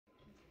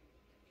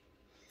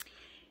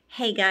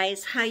Hey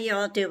guys, how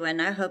y'all doing?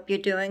 I hope you're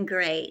doing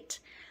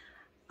great.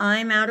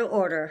 I'm out of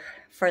order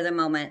for the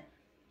moment.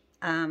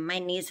 My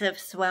knees have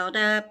swelled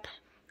up.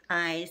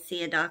 I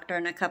see a doctor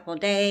in a couple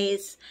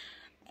days,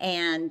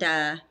 and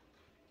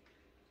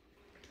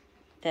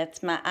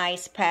that's my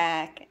ice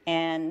pack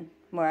and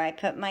where I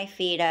put my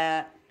feet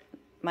up,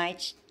 my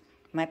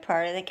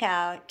part of the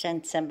couch,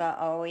 and Simba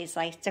always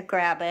likes to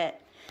grab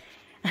it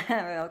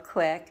real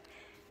quick.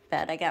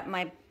 But I got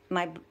my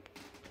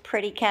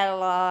pretty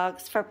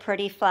catalogs for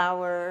pretty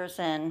flowers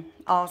and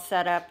all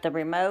set up, the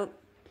remote.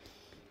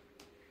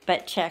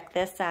 But check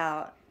this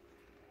out.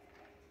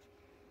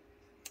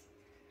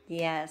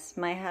 Yes,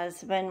 my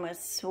husband was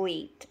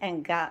sweet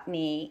and got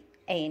me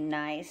a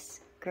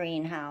nice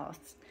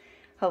greenhouse.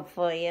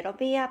 Hopefully it'll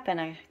be up in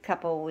a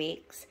couple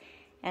weeks,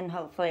 and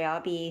hopefully I'll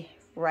be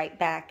right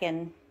back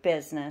in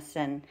business,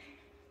 and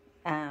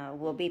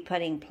we'll be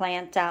putting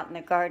plants out in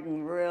the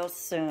garden real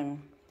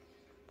soon.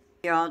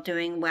 You're all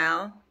doing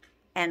well,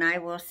 and I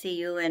will see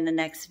you in the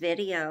next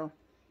video.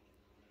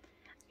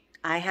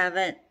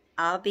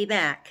 I'll be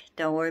back.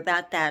 Don't worry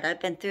about that. I've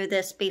been through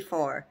this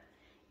before.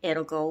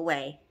 It'll go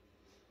away.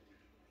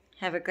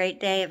 Have a great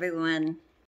day, everyone.